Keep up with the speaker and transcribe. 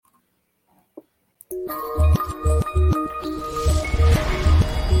This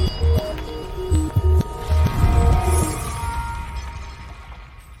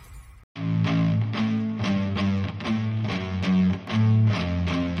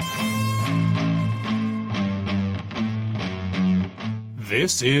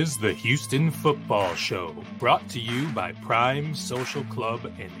is the Houston Football Show, brought to you by Prime Social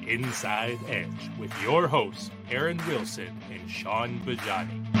Club and Inside Edge, with your hosts, Aaron Wilson and Shaun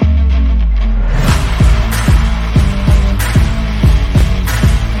Bijani.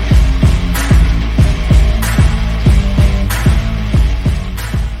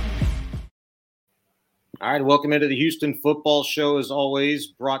 All right, welcome into the Houston Football Show, as always,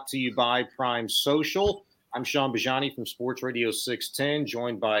 brought to you by Prime Social. I'm Shaun Bijani from Sports Radio 610,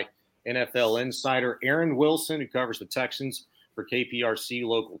 joined by NFL insider Aaron Wilson, who covers the Texans for KPRC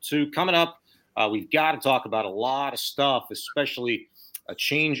Local 2. Coming up, we've got to talk about a lot of stuff, especially a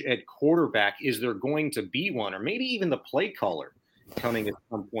change at quarterback. Is there going to be one, or maybe even the play caller coming at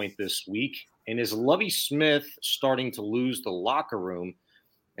some point this week? And is Lovie Smith starting to lose the locker room?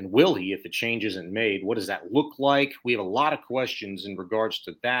 And will he, if the change isn't made? What does that look like? We have a lot of questions in regards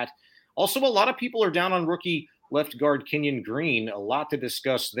to that. Also, a lot of people are down on rookie left guard Kenyon Green. A lot to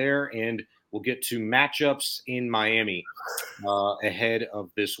discuss there, and we'll get to matchups in Miami ahead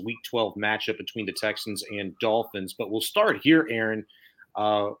of this Week 12 matchup between the Texans and Dolphins. But we'll start here, Aaron.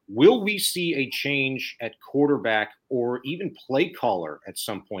 Will we see a change at quarterback or even play caller at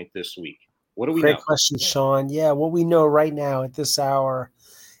some point this week? What do we know? Great question, Shaun. Yeah, what we know right now at this hour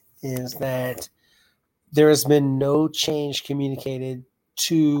is that there has been no change communicated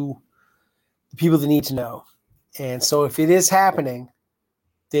to the people that need to know. And so if it is happening,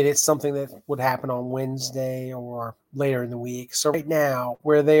 then it's something that would happen on Wednesday or later in the week. So right now,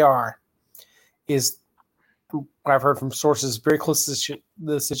 where they are is, what I've heard from sources very close to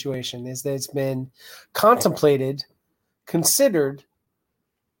the situation, is that it's been contemplated, considered,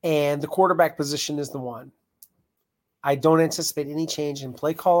 and the quarterback position is the one. I don't anticipate any change in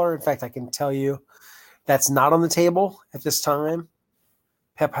play caller. In fact, I can tell you that's not on the table at this time.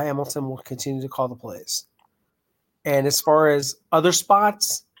 Pep Hamilton will continue to call the plays. And as far as other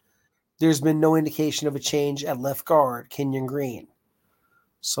spots, there's been no indication of a change at left guard, Kenyon Green.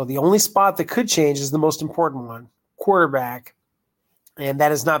 So the only spot that could change is the most important one, quarterback. And that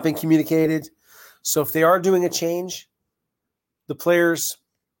has not been communicated. So if they are doing a change, the players,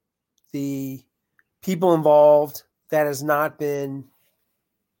 the people involved, that has not been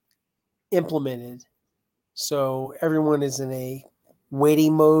implemented. So everyone is in a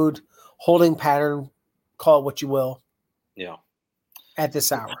waiting mode, holding pattern, call it what you will. Yeah. At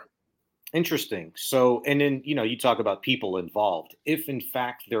this hour. Interesting. So, and then, you talk about people involved. If in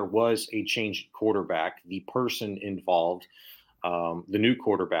fact there was a change at quarterback, the person involved, the new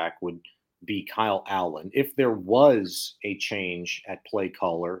quarterback would be Kyle Allen. If there was a change at play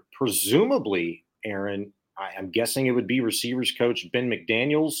caller, presumably, Aaron, I'm guessing it would be receivers coach Ben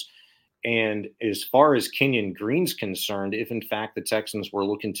McDaniels. And as far as Kenyon Green's concerned, if in fact the Texans were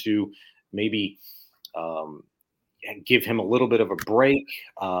looking to maybe give him a little bit of a break,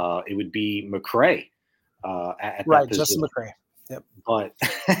 it would be McCray at that position. Justin McCray. Yep. But,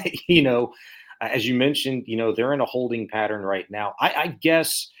 as you mentioned, they're in a holding pattern right now. I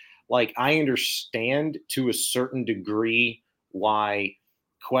guess, I understand to a certain degree why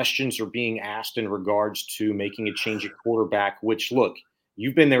questions are being asked in regards to making a change at quarterback, which, look,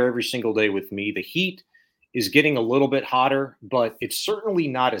 you've been there every single day with me. The heat is getting a little bit hotter, but it's certainly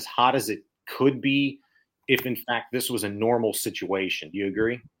not as hot as it could be if, in fact, this was a normal situation. Do you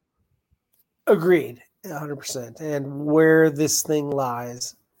agree? Agreed, 100%. And where this thing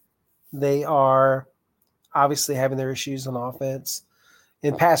lies, they are obviously having their issues on offense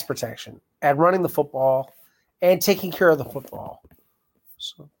in pass protection, at running the football, and taking care of the football.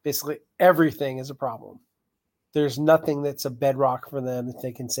 So basically everything is a problem. There's nothing that's a bedrock for them that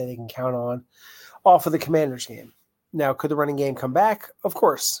they can say they can count on off of the Commanders game. Now, could the running game come back? Of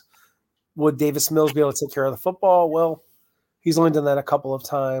course. Would Davis Mills be able to take care of the football? Well, he's only done that a couple of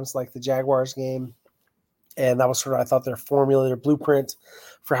times, like the Jaguars game. And that was sort of, I thought, their formula, their blueprint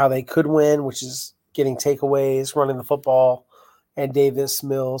for how they could win, which is getting takeaways, running the football, and Davis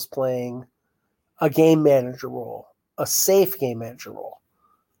Mills playing a game manager role, a safe game manager role.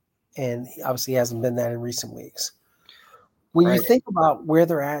 And he obviously hasn't been that in recent weeks. When you think about where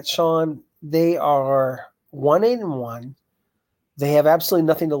they're at, Shaun, they are 1-8-1. They have absolutely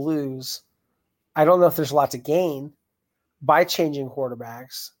nothing to lose. I don't know if there's a lot to gain by changing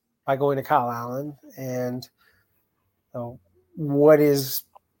quarterbacks, by going to Kyle Allen, and what is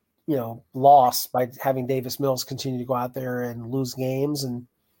lost by having Davis Mills continue to go out there and lose games. And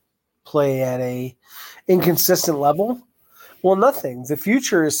play at a inconsistent level? Well, nothing. The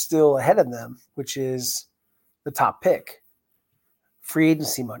future is still ahead of them, which is the top pick, free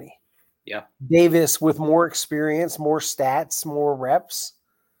agency money. Yeah. Davis with more experience, more stats, more reps,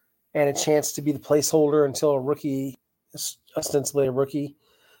 and a chance to be the placeholder until a rookie, ostensibly a rookie,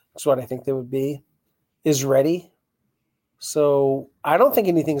 that's what I think they would be, is ready. So I don't think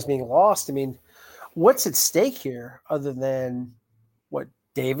anything's being lost. I mean, what's at stake here other than what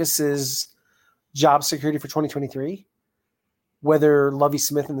Davis's job security for 2023? Whether Lovie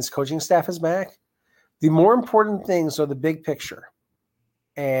Smith and this coaching staff is back? The more important things are the big picture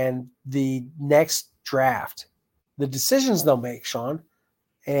and the next draft, the decisions they'll make, Shaun.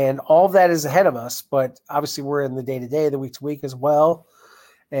 And all of that is ahead of us, but obviously we're in the day-to-day, the week-to-week as well.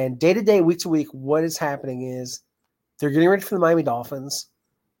 And day-to-day, week-to-week, what is happening is they're getting ready for the Miami Dolphins.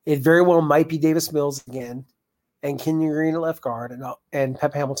 It very well might be Davis Mills again and Kenyon Green at left guard and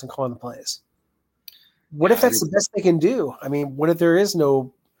Pep Hamilton calling the plays. What if that's the best they can do? I mean, what if there is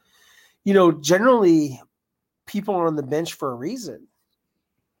no – generally people are on the bench for a reason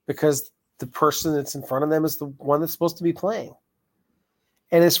because the person that's in front of them is the one that's supposed to be playing.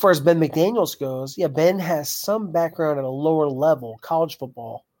 And as far as Ben McDaniels goes, yeah, Ben has some background at a lower level, college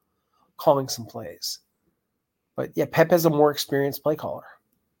football, calling some plays. But, yeah, Pep has a more experienced play caller.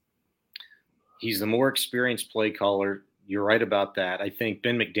 He's the more experienced play caller. You're right about that. I think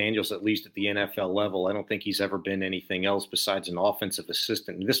Ben McDaniels, at least at the NFL level, I don't think he's ever been anything else besides an offensive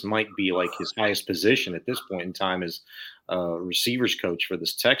assistant. And this might be like his highest position at this point in time as receivers coach for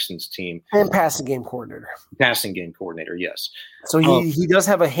this Texans team. And passing game coordinator. Passing game coordinator, yes. So he does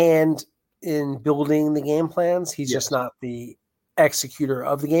have a hand in building the game plans. He's just not the executor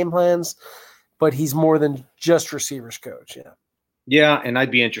of the game plans, but he's more than just receivers coach, yeah. Yeah, and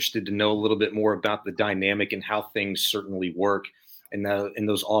I'd be interested to know a little bit more about the dynamic and how things certainly work in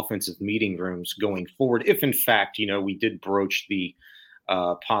those offensive meeting rooms going forward. If, in fact, we did broach the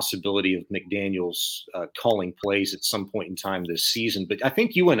possibility of McDaniels calling plays at some point in time this season. But I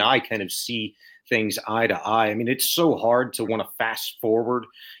think you and I kind of see things eye to eye. I mean, it's so hard to want to fast forward.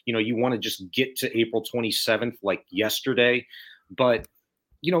 You want to just get to April 27th like yesterday. But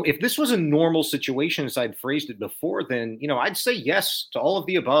if this was a normal situation, as I'd phrased it before, then, I'd say yes to all of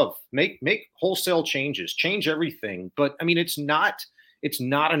the above. Make wholesale changes, change everything. But I mean, it's not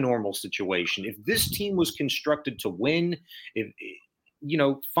a normal situation. If this team was constructed to win,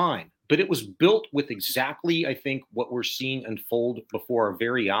 fine. But it was built with exactly, I think, what we're seeing unfold before our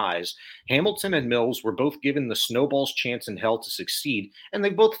very eyes. Hamilton and Mills were both given the snowball's chance in hell to succeed, and they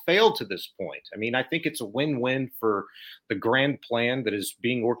both failed to this point. I mean, I think it's a win-win for the grand plan that is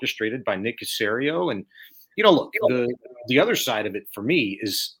being orchestrated by Nick Caserio. And, look, the other side of it for me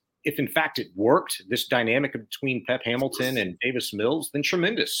is if, in fact, it worked, this dynamic between Pep Hamilton and Davis Mills, then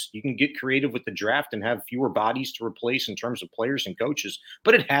tremendous. You can get creative with the draft and have fewer bodies to replace in terms of players and coaches,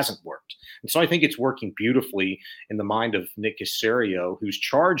 but it hasn't worked. And so I think it's working beautifully in the mind of Nick Caserio, who's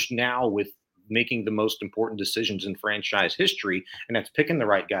charged now with making the most important decisions in franchise history, and that's picking the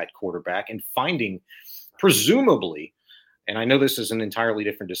right guy at quarterback and finding, presumably, and I know this is an entirely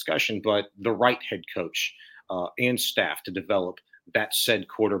different discussion, but the right head coach and staff to develop that said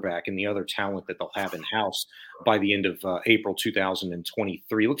quarterback and the other talent that they'll have in-house by the end of April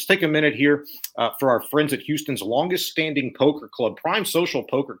 2023. Let's take a minute here for our friends at Houston's longest-standing poker club, Prime Social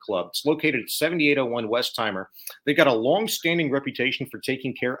Poker Club. It's located at 7801 Westheimer. They've got a long-standing reputation for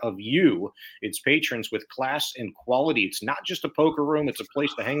taking care of you, its patrons, with class and quality. It's not just a poker room. It's a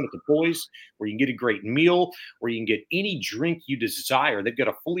place to hang with the boys where you can get a great meal, where you can get any drink you desire. They've got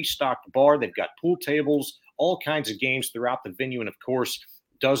a fully stocked bar. They've got pool tables, all kinds of games throughout the venue, and of course,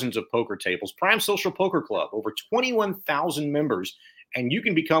 dozens of poker tables. Prime Social Poker Club, over 21,000 members, and you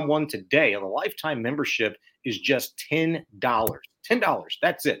can become one today. A lifetime membership is just $10. $10,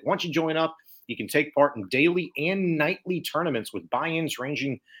 that's it. Once you join up, you can take part in daily and nightly tournaments with buy-ins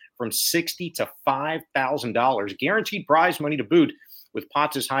ranging from $60,000 to $5,000. Guaranteed prize money to boot, with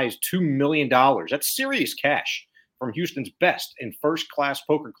pots as high as $2 million. That's serious cash from Houston's best and first-class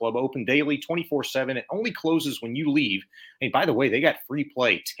poker club, open daily 24/7. It only closes when you leave. Hey, by the way, they got free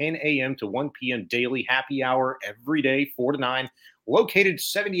play 10 a.m. to 1 p.m. daily, happy hour every day, 4 to 9, located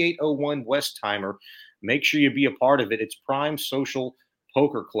 7801 Westheimer. Make sure you be a part of it. It's Prime Social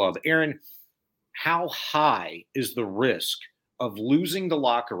Poker Club. Aaron, how high is the risk of losing the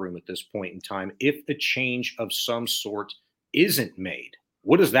locker room at this point in time if a change of some sort isn't made?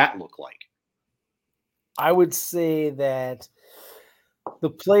 What does that look like? I would say that the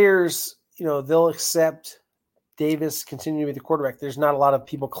players, they'll accept Davis continuing to be the quarterback. There's not a lot of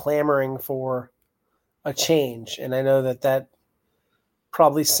people clamoring for a change. And I know that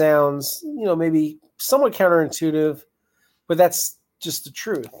probably sounds, maybe somewhat counterintuitive, but that's just the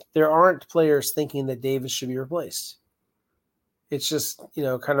truth. There aren't players thinking that Davis should be replaced. It's just,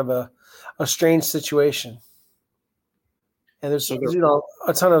 kind of a strange situation. And there's,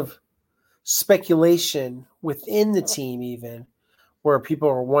 a ton of speculation within the team even where people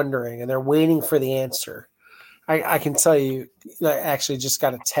are wondering and they're waiting for the answer. I can tell you, I actually just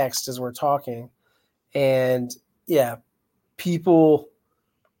got a text as we're talking. And, yeah, people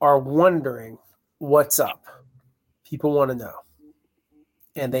are wondering what's up. People want to know.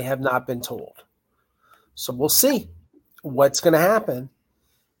 And they have not been told. So we'll see what's going to happen.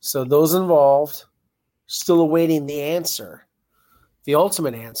 So those involved still awaiting the answer, the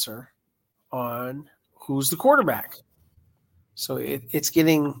ultimate answer on who's the quarterback. So it's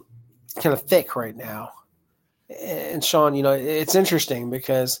getting kind of thick right now. And Shaun, it's interesting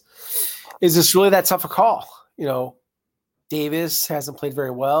because is this really that tough a call? Davis hasn't played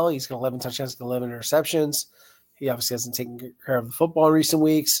very well. He's got 11 touchdowns and 11 interceptions. He obviously hasn't taken care of the football in recent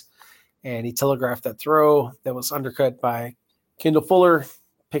weeks. And he telegraphed that throw that was undercut by Kendall Fuller,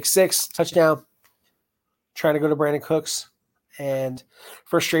 pick 6, touchdown, trying to go to Brandon Cooks. And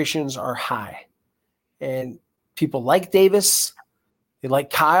frustrations are high. And people like Davis. They like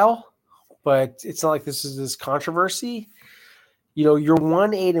Kyle. But it's not like this is this controversy. You're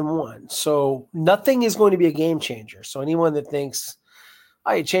 1-8-1. So nothing is going to be a game changer. So anyone that thinks,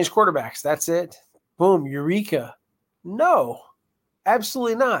 you changed quarterbacks, that's it. Boom, eureka. No,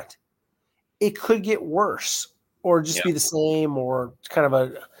 absolutely not. It could get worse or just be the same or kind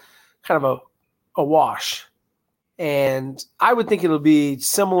of a wash. And I would think it'll be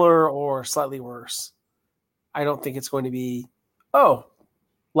similar or slightly worse. I don't think it's going to be,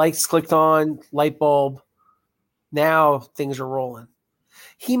 lights clicked on, light bulb. Now things are rolling.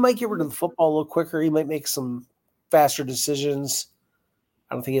 He might get rid of the football a little quicker. He might make some faster decisions.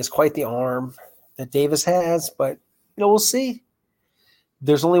 I don't think he has quite the arm that Davis has, but we'll see.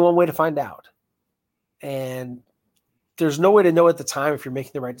 There's only one way to find out. And there's no way to know at the time if you're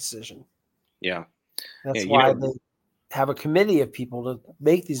making the right decision. Yeah. That's why they have a committee of people to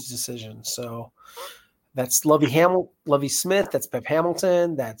make these decisions. So that's Lovie Smith, that's Pep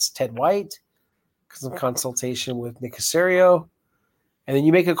Hamilton, that's Ted White, because of consultation with Nick Caserio. And then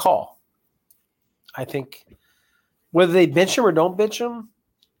you make a call. I think whether they bench him or don't bench him,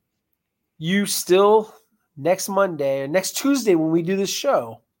 you still next Monday or next Tuesday when we do this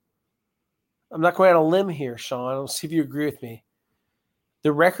show, I'm not going out on a limb here, Shaun. I'll see if you agree with me.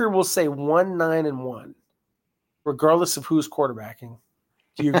 The record will say 1-9-1, regardless of who's quarterbacking.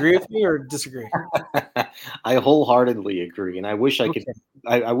 Do you agree with me or disagree? I wholeheartedly agree, and I wish I could.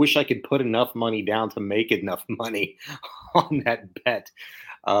 I wish I could put enough money down to make enough money on that bet,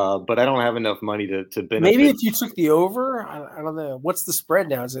 but I don't have enough money to benefit. Maybe if you took the over, I don't know. What's the spread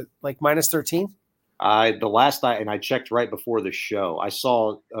now? Is it like -13? I checked right before the show. I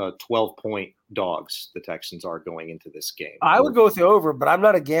saw 12-point dogs. The Texans are going into this game. I would go with the over, but I'm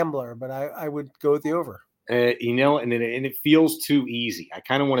not a gambler. But I would go with the over. And it feels too easy. I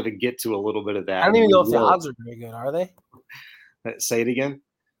kind of wanted to get to a little bit of that. I don't even know if the odds are very good. Are they? Say it again.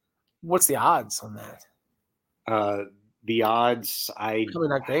 What's the odds on that? The odds, probably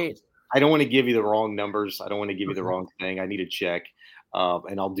not great. I don't want to give you the wrong numbers. I don't want to give you the wrong thing. I need to check,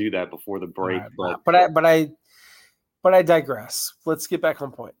 and I'll do that before the break. Right, but I digress. Let's get back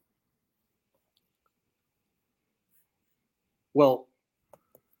on point. Well,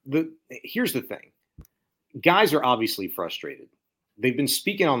 here's the thing. Guys are obviously frustrated. They've been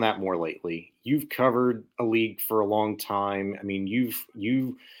speaking on that more lately. You've covered a league for a long time. I mean,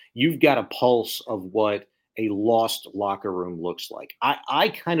 you've got a pulse of what a lost locker room looks like.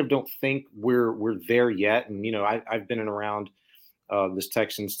 I kind of don't think we're there yet. And I've been around this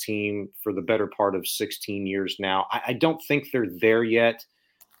Texans team for the better part of 16 years now. I don't think they're there yet.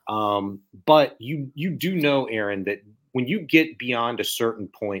 But you do know, Aaron, that when you get beyond a certain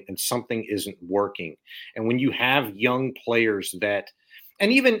point and something isn't working, and when you have young players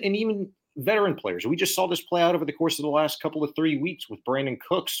and even veteran players, we just saw this play out over the course of the last couple of 3 weeks with Brandon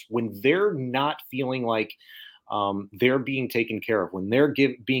Cooks, when they're not feeling like they're being taken care of, when they're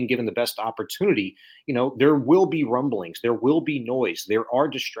being given the best opportunity, there will be rumblings, there will be noise, there are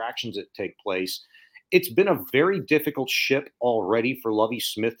distractions that take place. It's been a very difficult ship already for Lovie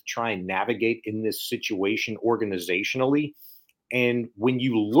Smith to try and navigate in this situation organizationally. And when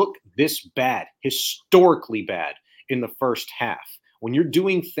you look this bad, historically bad in the first half, when you're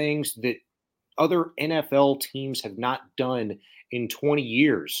doing things that other NFL teams have not done in 20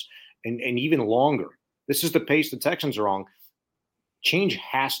 years and even longer, this is the pace the Texans are on. Change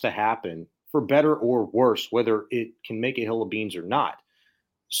has to happen for better or worse, whether it can make a hill of beans or not.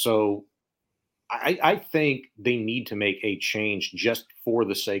 So I think they need to make a change just for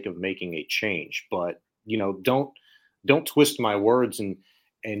the sake of making a change. But, don't twist my words and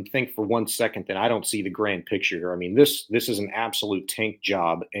think for 1 second that I don't see the grand picture here. I mean, this is an absolute tank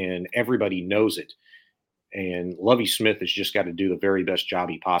job, and everybody knows it. And Lovie Smith has just got to do the very best job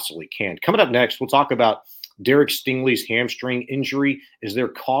he possibly can. Coming up next, we'll talk about Derek Stingley's hamstring injury. Is there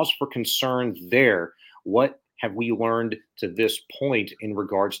cause for concern there? What have we learned to this point in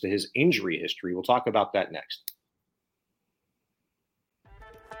regards to his injury history? We'll talk about that next.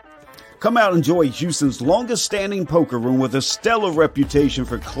 Come out and enjoy Houston's longest-standing poker room with a stellar reputation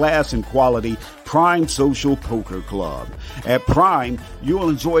for class and quality, Prime Social Poker Club. At Prime, you'll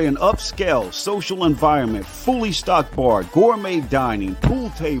enjoy an upscale social environment, fully stocked bar, gourmet dining, pool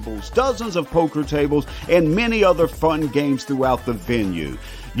tables, dozens of poker tables, and many other fun games throughout the venue.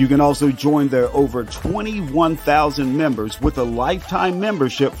 You can also join their over 21,000 members with a lifetime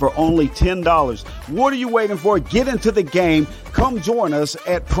membership for only $10. What are you waiting for? Get into the game. Come join us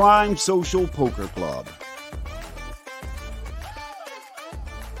at Prime Social Poker Club.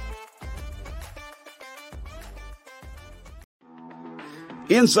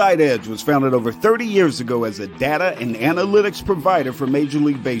 Inside Edge was founded over 30 years ago as a data and analytics provider for Major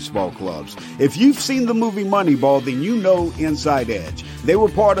League Baseball clubs. If you've seen the movie Moneyball, then you know Inside Edge. They were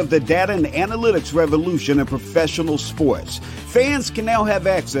part of the data and analytics revolution in professional sports. Fans can now have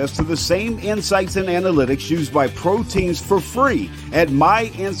access to the same insights and analytics used by pro teams for free at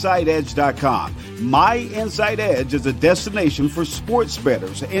myinsideedge.com. My Inside Edge is a destination for sports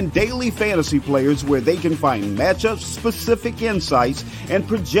bettors and daily fantasy players where they can find matchup-specific insights and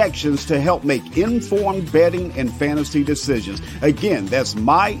projections to help make informed betting and fantasy decisions. Again, that's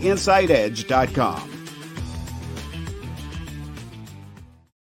myinsideedge.com.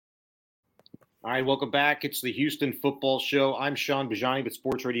 All right, welcome back. It's the Houston Football Show. I'm Shaun Bijani with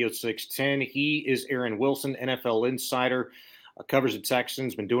Sports Radio 610. He is Aaron Wilson, NFL insider, covers the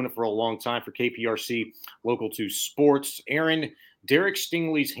Texans, been doing it for a long time for KPRC Local 2 Sports. Aaron, Derek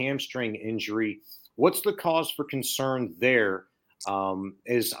Stingley's hamstring injury, what's the cause for concern there?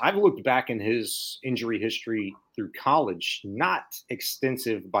 As I've looked back in his injury history through college, not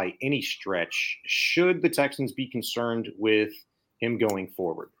extensive by any stretch. Should the Texans be concerned with him going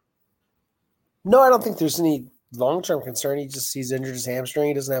forward? No, I don't think there's any long-term concern. He's injured his hamstring.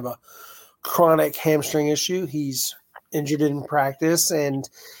 He doesn't have a chronic hamstring issue. He's injured in practice, and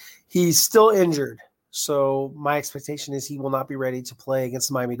he's still injured. So my expectation is he will not be ready to play against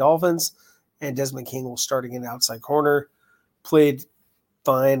the Miami Dolphins, and Desmond King will start again outside corner. Played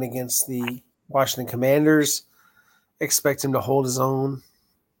fine against the Washington Commanders. Expect him to hold his own,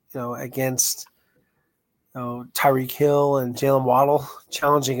 against Tyreek Hill and Jalen Waddle,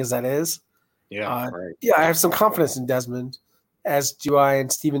 challenging as that is. Yeah, right. Yeah, I have some confidence in Desmond, as do I in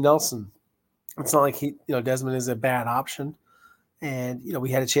Steven Nelson. It's not like Desmond is a bad option. And,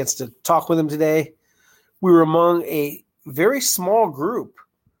 we had a chance to talk with him today. We were among a very small group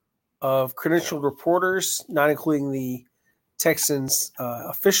of credentialed reporters, not including the Texans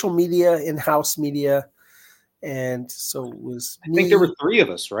official media, in-house media. And so it was I think there were three of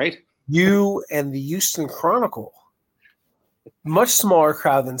us, right? You and the Houston Chronicle. Much smaller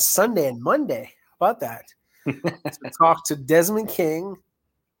crowd than Sunday and Monday. How about that? To talk to Desmond King,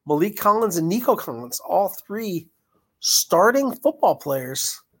 Malik Collins, and Nico Collins, all three starting football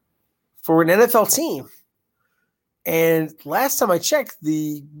players for an NFL team. And last time I checked,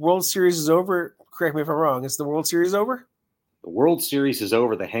 the World Series is over. Correct me if I'm wrong. Is the World Series over? The World Series is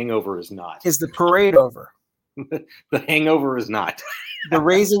over. The hangover is not. Is the parade over? The hangover is not. The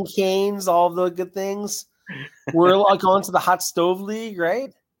Raising Canes, all of the good things. We're like going to the Hot Stove League,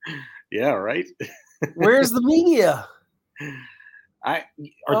 right? Yeah, right. Where's the media? They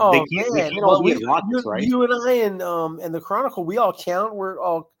can't all be at Rockets, right? You and I and the Chronicle, we all count. We're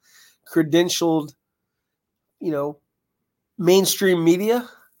all credentialed, mainstream media.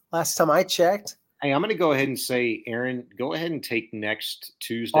 Last time I checked. Hey, I'm going to go ahead and say, Aaron, go ahead and take next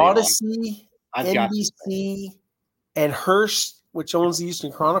Tuesday Odyssey, NBC, and Hearst, which owns the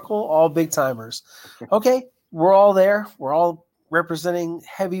Houston Chronicle, all big timers. Okay, we're all there. We're all representing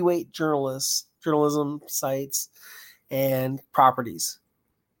heavyweight journalism sites and properties.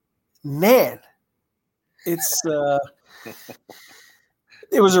 Man, it's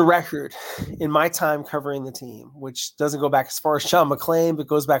it was a record in my time covering the team, which doesn't go back as far as Sean McClain, but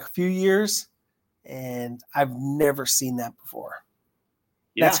goes back a few years, and I've never seen that before.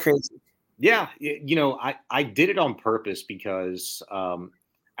 Yeah. That's crazy. Yeah, I did it on purpose because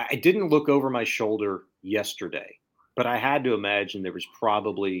I didn't look over my shoulder yesterday, but I had to imagine there was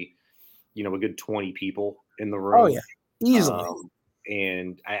probably, a good 20 people in the room. Oh, yeah, easily.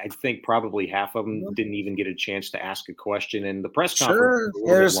 And I think probably half of them didn't even get a chance to ask a question. And the press conference. Sure.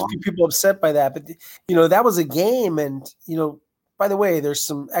 Yeah, there's a few people upset by that. But, that was a game. And, by the way, there's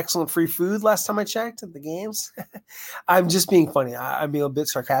some excellent free food last time I checked at the games. I'm just being funny. I'm being a bit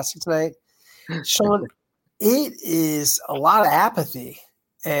sarcastic tonight. Shaun, it is a lot of apathy.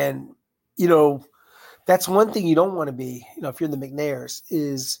 And, that's one thing you don't want to be, if you're in the McNairs,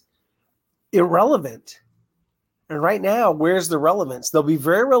 is irrelevant. And right now, where's the relevance? They'll be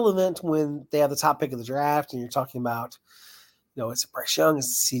very relevant when they have the top pick of the draft and you're talking about, is it Bryce Young? Is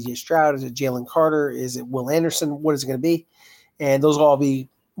it C.J. Stroud? Is it Jalen Carter? Is it Will Anderson? What is it going to be? And those will all be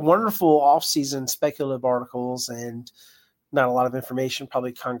wonderful offseason speculative articles and not a lot of information,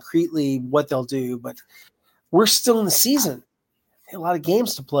 probably concretely what they'll do. But we're still in the season. A lot of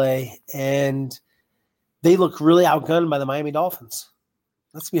games to play, and they look really outgunned by the Miami Dolphins.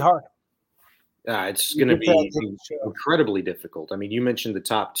 Let's be hard. It's going to be incredibly difficult. I mean, you mentioned the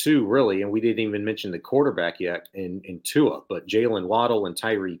top two, really, and we didn't even mention the quarterback yet in Tua. But Jalen Waddle and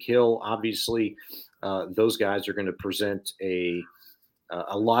Tyreek Hill, obviously, those guys are going to present a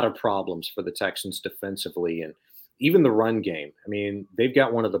lot of problems for the Texans defensively. And even the run game. I mean, they've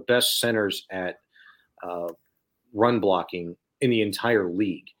got one of the best centers at run blocking in the entire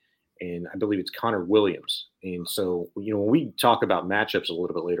league. And I believe it's Connor Williams. And so, when we talk about matchups a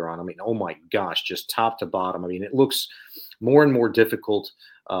little bit later on, I mean, oh my gosh, just top to bottom. I mean, it looks more and more difficult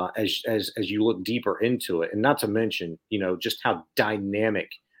as you look deeper into it. And not to mention, just how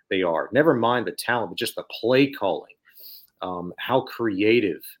dynamic they are. Never mind the talent, but just the play calling, how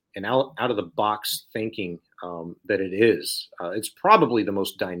creative and out of the box thinking that it is. It's probably the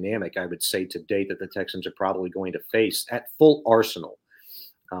most dynamic, I would say, to date that the Texans are probably going to face at full arsenal.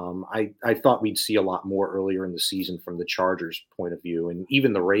 I thought we'd see a lot more earlier in the season from the Chargers' point of view, and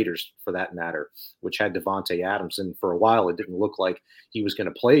even the Raiders, for that matter, which had Devontae Adams. And for a while, it didn't look like he was going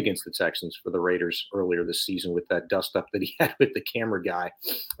to play against the Texans for the Raiders earlier this season with that dust-up that he had with the camera guy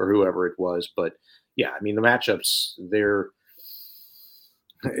or whoever it was. But, yeah, I mean, the matchups,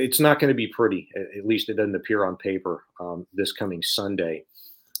 it's not going to be pretty. At least it doesn't appear on paper this coming Sunday.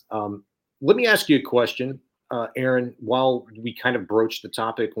 Let me ask you a question. Aaron, while we kind of broach the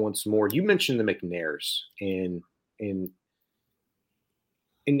topic once more, you mentioned the McNairs and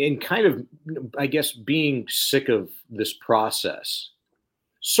kind of, I guess, being sick of this process.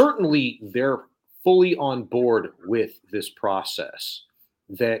 Certainly, they're fully on board with this process.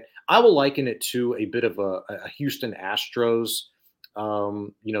 That I will liken it to a bit of a Houston Astros,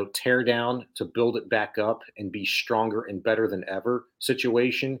 tear down to build it back up and be stronger and better than ever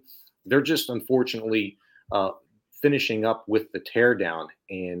situation. They're just unfortunately finishing up with the teardown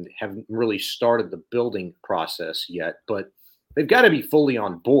and haven't really started the building process yet, but they've got to be fully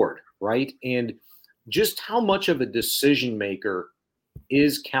on board, right? And just how much of a decision maker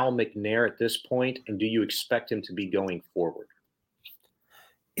is Cal McNair at this point, and do you expect him to be going forward?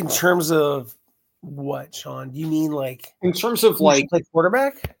 In terms of what, Shaun? Do you mean like in terms of like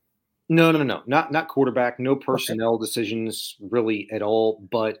quarterback? No, not quarterback. No personnel decisions really at all.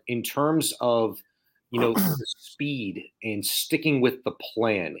 But in terms of the speed and sticking with the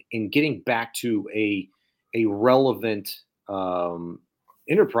plan and getting back to a relevant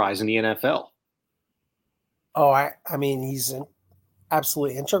enterprise in the NFL. Oh, I mean, he's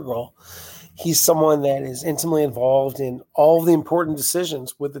absolutely integral. He's someone that is intimately involved in all the important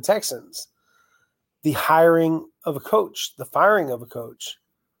decisions with the Texans. The hiring of a coach, the firing of a coach,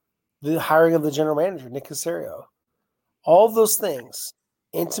 the hiring of the general manager, Nick Caserio. All of those things,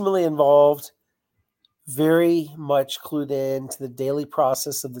 intimately involved, very much clued in to the daily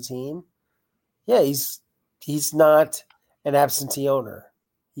process of the team. Yeah, he's not an absentee owner.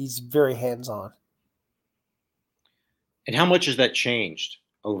 He's very hands-on. And how much has that changed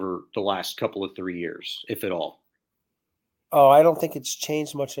over the last couple of 3 years, if at all? Oh, I don't think it's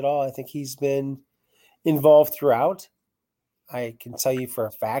changed much at all. I think he's been involved throughout. I can tell you for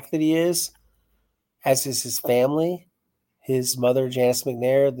a fact that he is, as is his family. His mother, Janice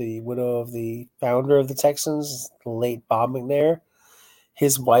McNair, the widow of the founder of the Texans, the late Bob McNair.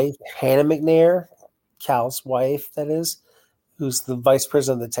 His wife, Hannah McNair, Cal's wife, that is, who's the vice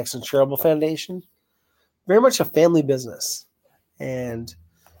president of the Texan Charitable Foundation. Very much a family business. And,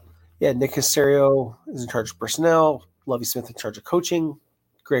 yeah, Nick Caserio is in charge of personnel, Lovie Smith in charge of coaching,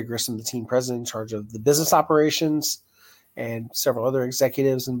 Greg Grissom, the team president, in charge of the business operations, and several other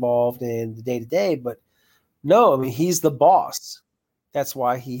executives involved in the day-to-day. But, no, I mean, he's the boss. That's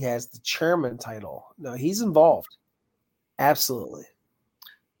why he has the chairman title. No, he's involved. Absolutely.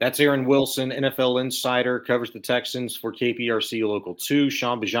 That's Aaron Wilson, NFL insider, covers the Texans for KPRC Local 2.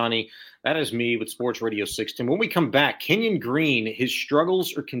 Shaun Bijani, that is me with Sports Radio 610. When we come back, Kenyon Green, his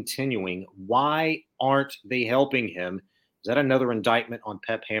struggles are continuing. Why aren't they helping him? Is that another indictment on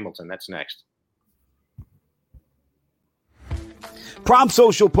Pep Hamilton? That's next. Prime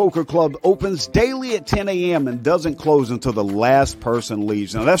Social Poker Club opens daily at 10 a.m. and doesn't close until the last person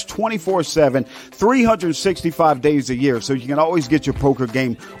leaves. Now, that's 24/7, 365 days a year, so you can always get your poker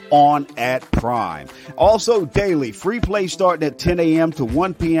game on at Prime. Also, daily, free play starting at 10 a.m. to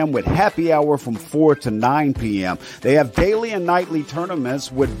 1 p.m. with happy hour from 4 to 9 p.m. They have daily and nightly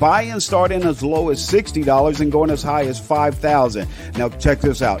tournaments with buy-in starting as low as $60 and going as high as $5,000. Now, check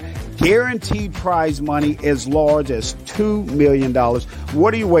this out. Guaranteed prize money as large as $2 million.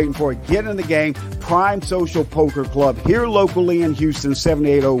 What are you waiting for? Get in the game. Prime Social Poker Club here locally in Houston,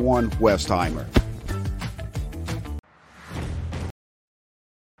 7801 Westheimer.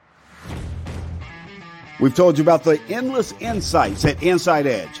 We've told you about the endless insights at Inside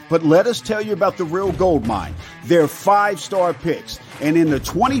Edge, but let us tell you about the real gold mine. They're 5-star picks. And in the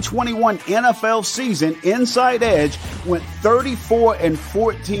 2021 NFL season, Inside Edge went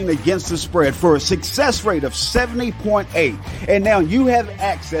 34-14 against the spread for a success rate of 70.8. And now you have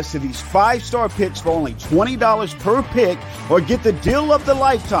access to these 5-star picks for only $20 per pick, or get the deal of the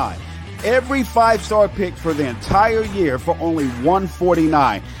lifetime. Every 5-star pick for the entire year for only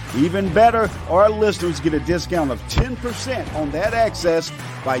 $149. Even better, our listeners get a discount of 10% on that access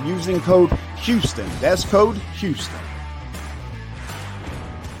by using code Houston. That's code Houston.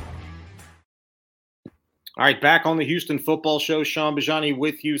 All right, back on the Houston Football Show. Shaun Bijani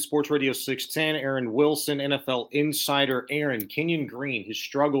with you, Sports Radio 610. Aaron Wilson, NFL insider. Aaron, Kenyon Green, his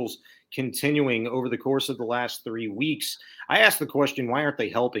struggles continuing over the course of the last 3 weeks. I asked the question, why aren't they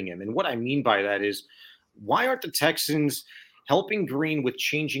helping him? And what I mean by that is, why aren't the Texans helping Green with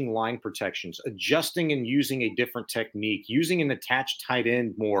changing line protections, adjusting and using a different technique, using an attached tight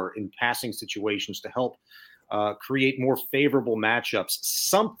end more in passing situations to help create more favorable matchups,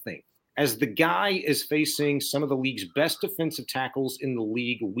 something, as the guy is facing some of the league's best defensive tackles in the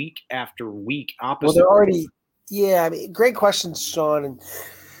league week after week. Opposite. Well, they're already, yeah, I mean, great question, Shaun. And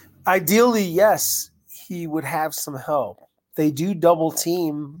ideally, yes, he would have some help. They do double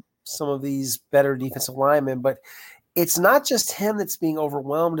team some of these better defensive linemen, but it's not just him that's being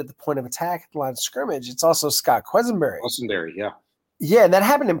overwhelmed at the point of attack at the line of scrimmage. It's also Scott Quesenberry. Yeah. Yeah, and that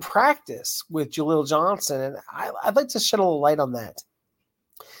happened in practice with Jaleel Johnson, and I'd like to shed a little light on that.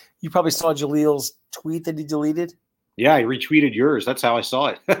 You probably saw Jaleel's tweet that he deleted. Yeah, I retweeted yours. That's how I saw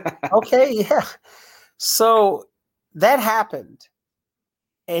it. Okay, yeah. So that happened,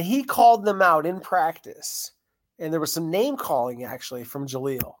 and he called them out in practice, and there was some name calling actually from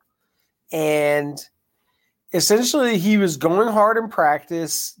Jaleel. And essentially he was going hard in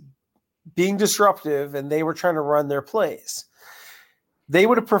practice, being disruptive, and they were trying to run their plays. They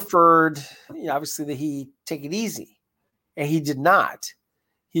would have preferred, obviously, that he take it easy, and he did not.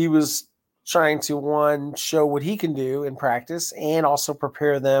 He was trying to, one, show what he can do in practice and also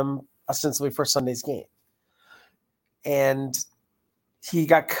prepare them ostensibly for Sunday's game. And he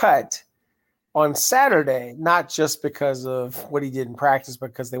got cut on Saturday, not just because of what he did in practice,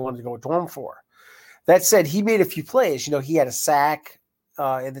 because they wanted to go to him for. That said, he made a few plays. He had a sack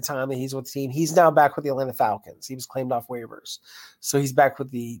at the time that he's with the team. He's now back with the Atlanta Falcons. He was claimed off waivers. So he's back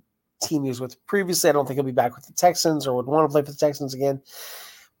with the team he was with previously. I don't think he'll be back with the Texans or would want to play for the Texans again.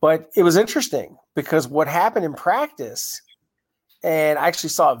 But it was interesting because what happened in practice, and I actually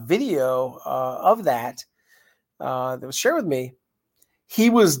saw a video of that was shared with me. He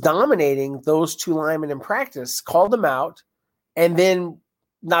was dominating those two linemen in practice, called them out, and then,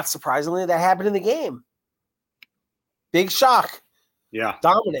 not surprisingly, that happened in the game. Big shock. Yeah.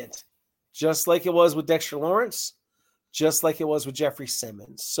 Dominant. Just like it was with Dexter Lawrence, just like it was with Jeffrey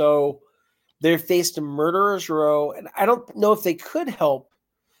Simmons. So they're faced a murderer's row, and I don't know if they could help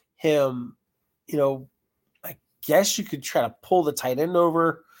him. I guess you could try to pull the tight end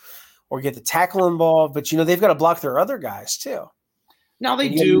over or get the tackle involved, but they've got to block their other guys too. Now they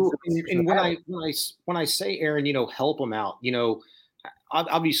do, and when I say, Aaron, help them out,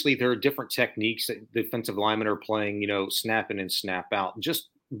 obviously there are different techniques that defensive linemen are playing, snap in and snap out. Just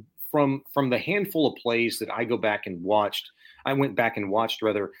from the handful of plays that I went back and watched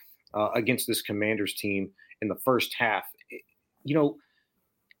against this Commanders team in the first half,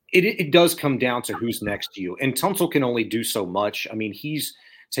 it does come down to who's next to you. And Tunsil can only do so much. I mean, he's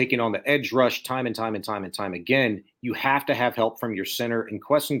taking on the edge rush time and time again. You have to have help from your center, and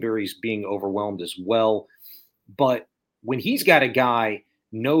Quessenberry's being overwhelmed as well. But when he's got a guy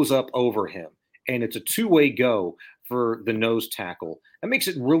nose up over him, and it's a two-way go for the nose tackle. That makes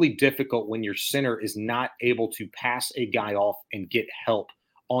it really difficult when your center is not able to pass a guy off and get help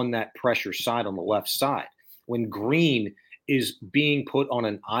on that pressure side on the left side. When Green is being put on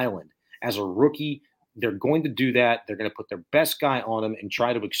an island as a rookie, they're going to do that. They're going to put their best guy on him and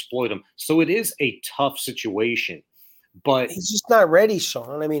try to exploit him. So it is a tough situation. But he's just not ready,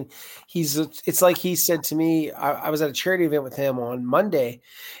 Shaun. I mean, it's like he said to me, I was at a charity event with him on Monday.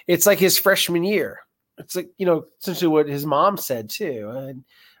 It's like his freshman year. It's like, essentially what his mom said too. And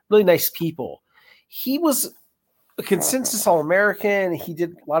really nice people. He was a consensus All-American. He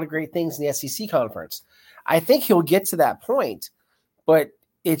did a lot of great things in the SEC conference. I think he'll get to that point, but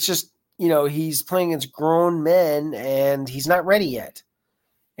it's just, he's playing against grown men and he's not ready yet.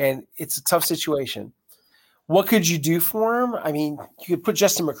 And it's a tough situation. What could you do for him? I mean, you could put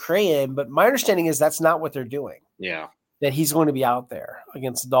Justin McCray in, but my understanding is that's not what they're doing. Yeah. That he's going to be out there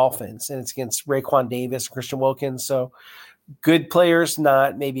against the Dolphins, and it's against Raekwon Davis, Christian Wilkins. So good players,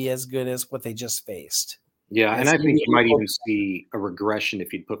 not maybe as good as what they just faced. Yeah, and I think you might even see a regression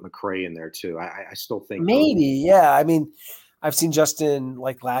if you'd put McCray in there too. I still think maybe, yeah. I mean, I've seen Justin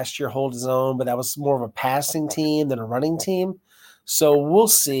like last year hold his own, but that was more of a passing team than a running team. So we'll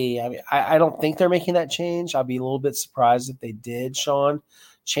see. I mean, I don't think they're making that change. I'll be a little bit surprised if they did, Shaun,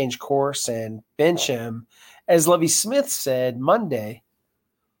 change course and bench him. As Lovie Smith said Monday,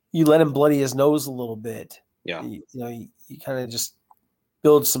 you let him bloody his nose a little bit. Yeah. You kind of just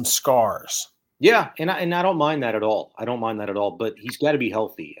build some scars. Yeah, and I don't mind that at all. I don't mind that at all. But he's got to be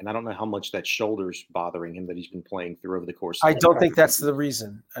healthy, and I don't know how much that shoulder's bothering him that he's been playing through over the course. I don't think that's the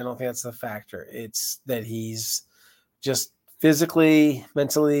reason. I don't think that's the factor. It's that he's just physically,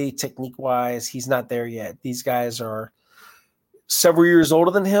 mentally, technique-wise, he's not there yet. These guys are several years older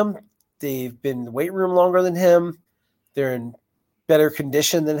than him. They've been in the weight room longer than him. They're in better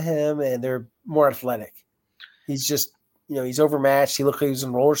condition than him, and they're more athletic. He's just, he's overmatched. He looked like he was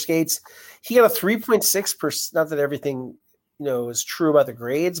in roller skates. He got a 3.6%. Not that everything, is true about the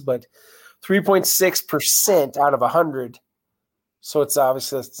grades, but 3.6% out of 100. So it's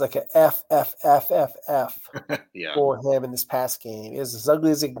like a F yeah. for him in this past game. It's as ugly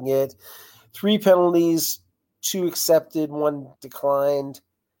as it can get. 3 penalties, 2 accepted, 1 declined,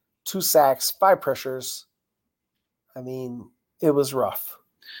 2 sacks, 5 pressures. I mean, it was rough.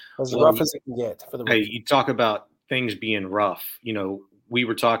 As rough as it can get for the rookie. Hey, you talk about things being rough. We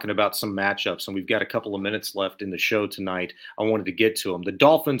were talking about some matchups, and we've got a couple of minutes left in the show tonight. I wanted to get to them. The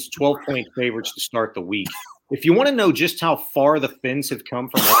Dolphins, 12-point favorites to start the week. If you want to know just how far the Fins have come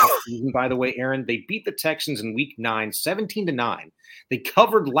from last season, by the way, Aaron, they beat the Texans in Week 9, 17-9. They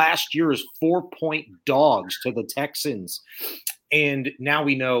covered last year as 4-point dogs to the Texans. And now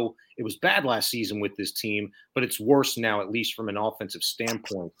we know it was bad last season with this team, but it's worse now, at least from an offensive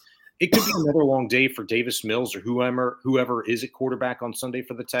standpoint. It could be another long day for Davis Mills or whoever is at quarterback on Sunday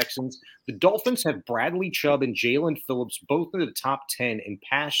for the Texans. The Dolphins have Bradley Chubb and Jalen Phillips both in the top 10 in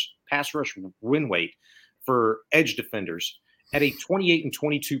pass rush win weight for edge defenders at a 28 and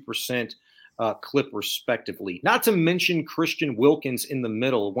 22% clip, respectively. Not to mention Christian Wilkins in the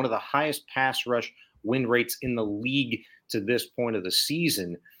middle, one of the highest pass rush win rates in the league to this point of the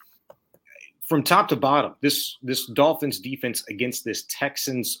season. From top to bottom, this Dolphins defense against this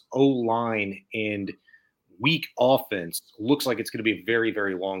Texans O-line and weak offense looks like it's going to be a very,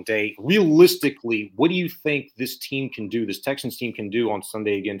 very long day. Realistically, what do you think this Texans team can do on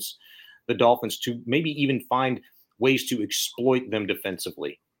Sunday against the Dolphins to maybe even find ways to exploit them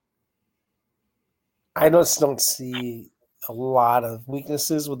defensively? I just don't see a lot of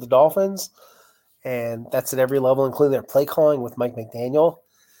weaknesses with the Dolphins, and that's at every level, including their play calling with Mike McDaniel.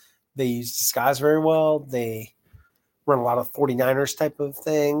 They use disguise very well. They run a lot of 49ers type of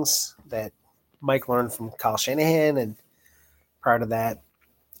things that Mike learned from Kyle Shanahan, and prior to that,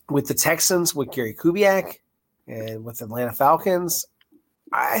 with the Texans, with Gary Kubiak, and with Atlanta Falcons,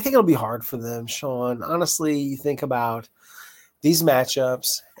 I think it'll be hard for them, Shaun. Honestly, you think about these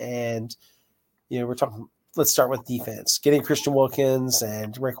matchups, and we're talking. Let's start with defense. Getting Christian Wilkins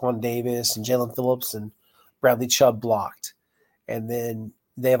and Raekwon Davis and Jalen Phillips and Bradley Chubb blocked, and then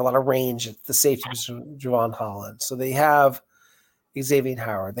they have a lot of range at the safety position, Javon Holland. So they have Xavier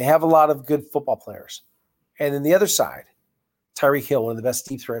Howard. They have a lot of good football players, and then the other side, Tyreek Hill, one of the best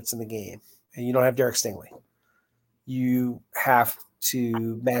deep threats in the game, and you don't have Derek Stingley. You have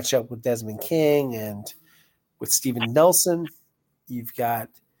to match up with Desmond King and with Steven Nelson. You've got,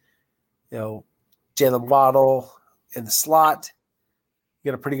 Jalen Waddle in the slot.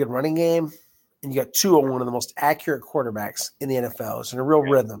 You got a pretty good running game, and you got one of the most accurate quarterbacks in the NFL. It's in a real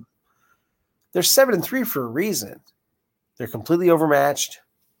rhythm. They're 7-3 for a reason. They're completely overmatched,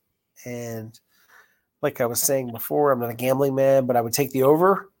 and like I was saying before, I'm not a gambling man, but I would take the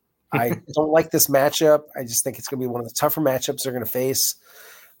over. I don't like this matchup. I just think it's going to be one of the tougher matchups they're going to face.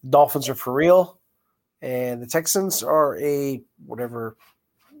 The Dolphins are for real, and the Texans are what do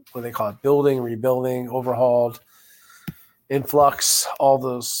they call it? Building, rebuilding, overhauled, influx, all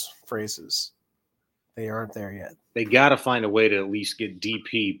those phrases. They aren't there yet. They got to find a way to at least get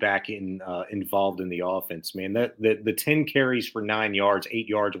DP back involved in the offense, man. The 10 carries for 9 yards, 8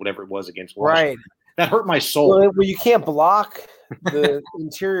 yards, whatever it was against Washington. Right. That hurt my soul. Well, you can't block the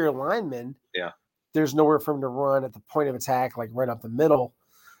interior linemen. Yeah. There's nowhere for him to run at the point of attack, like right up the middle.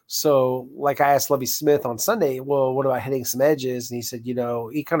 So, like I asked Lovie Smith on Sunday, well, what about hitting some edges? And he said,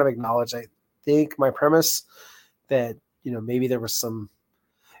 he kind of acknowledged, I think, my premise that, maybe there was some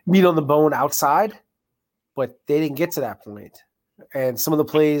meat on the bone outside, but they didn't get to that point. And some of the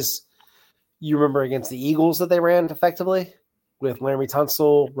plays you remember against the Eagles that they ran effectively with Laremy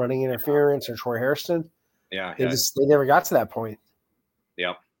Tunsil running interference or Troy Hairston. Yeah. They never got to that point.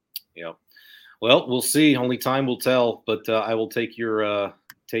 Yep. Well, we'll see. Only time will tell, but I will take your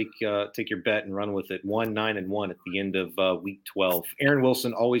take your bet and run with it. 9-1 at the end of week 12. Aaron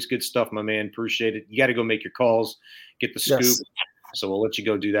Wilson, always good stuff, my man. Appreciate it. You got to go make your calls, get the scoop. Yes. So we'll let you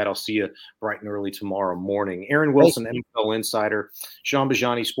go do that. I'll see you bright and early tomorrow morning. Aaron Wilson, NFL Insider, Shaun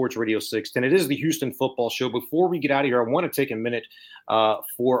Bijani, Sports Radio 610. It is the Houston Football Show. Before we get out of here, I want to take a minute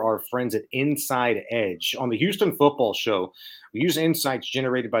for our friends at Inside Edge. On the Houston Football Show, we use insights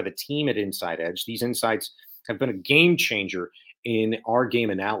generated by the team at Inside Edge. These insights have been a game changer in our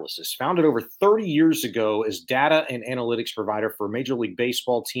game analysis. Founded over 30 years ago as data and analytics provider for Major League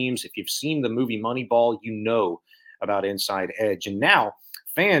Baseball teams. If you've seen the movie Moneyball, you know about Inside Edge. And now,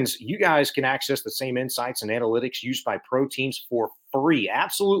 fans, you guys can access the same insights and analytics used by pro teams for free,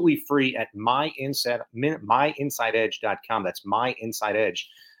 absolutely free at myinsideedge.com. That's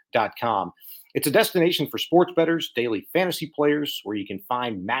myinsideedge.com. It's a destination for sports bettors, daily fantasy players, where you can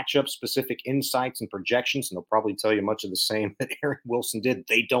find matchup-specific insights and projections, and they'll probably tell you much of the same that Aaron Wilson did.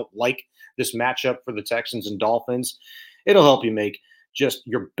 They don't like this matchup for the Texans and Dolphins. It'll help you make just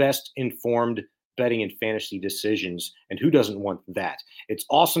your best informed betting and fantasy decisions, and who doesn't want that? It's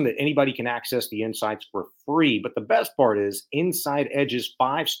awesome that anybody can access the insights for free, but the best part is Inside Edge's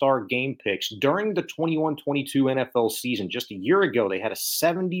 5-star game picks during the 21-22 NFL season. Just a year ago, they had a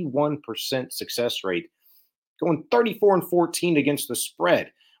 71% success rate, going 34-14 against the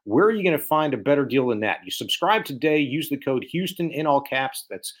spread. Where are you going to find a better deal than that? You subscribe today, use the code Houston in all caps.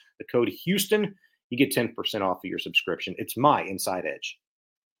 That's the code Houston. You get 10% off of your subscription. It's my Inside Edge.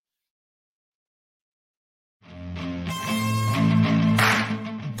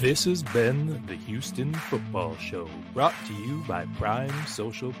 This has been the Houston Football Show, brought to you by Prime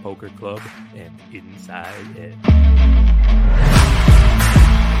Social Poker Club and Inside Edge.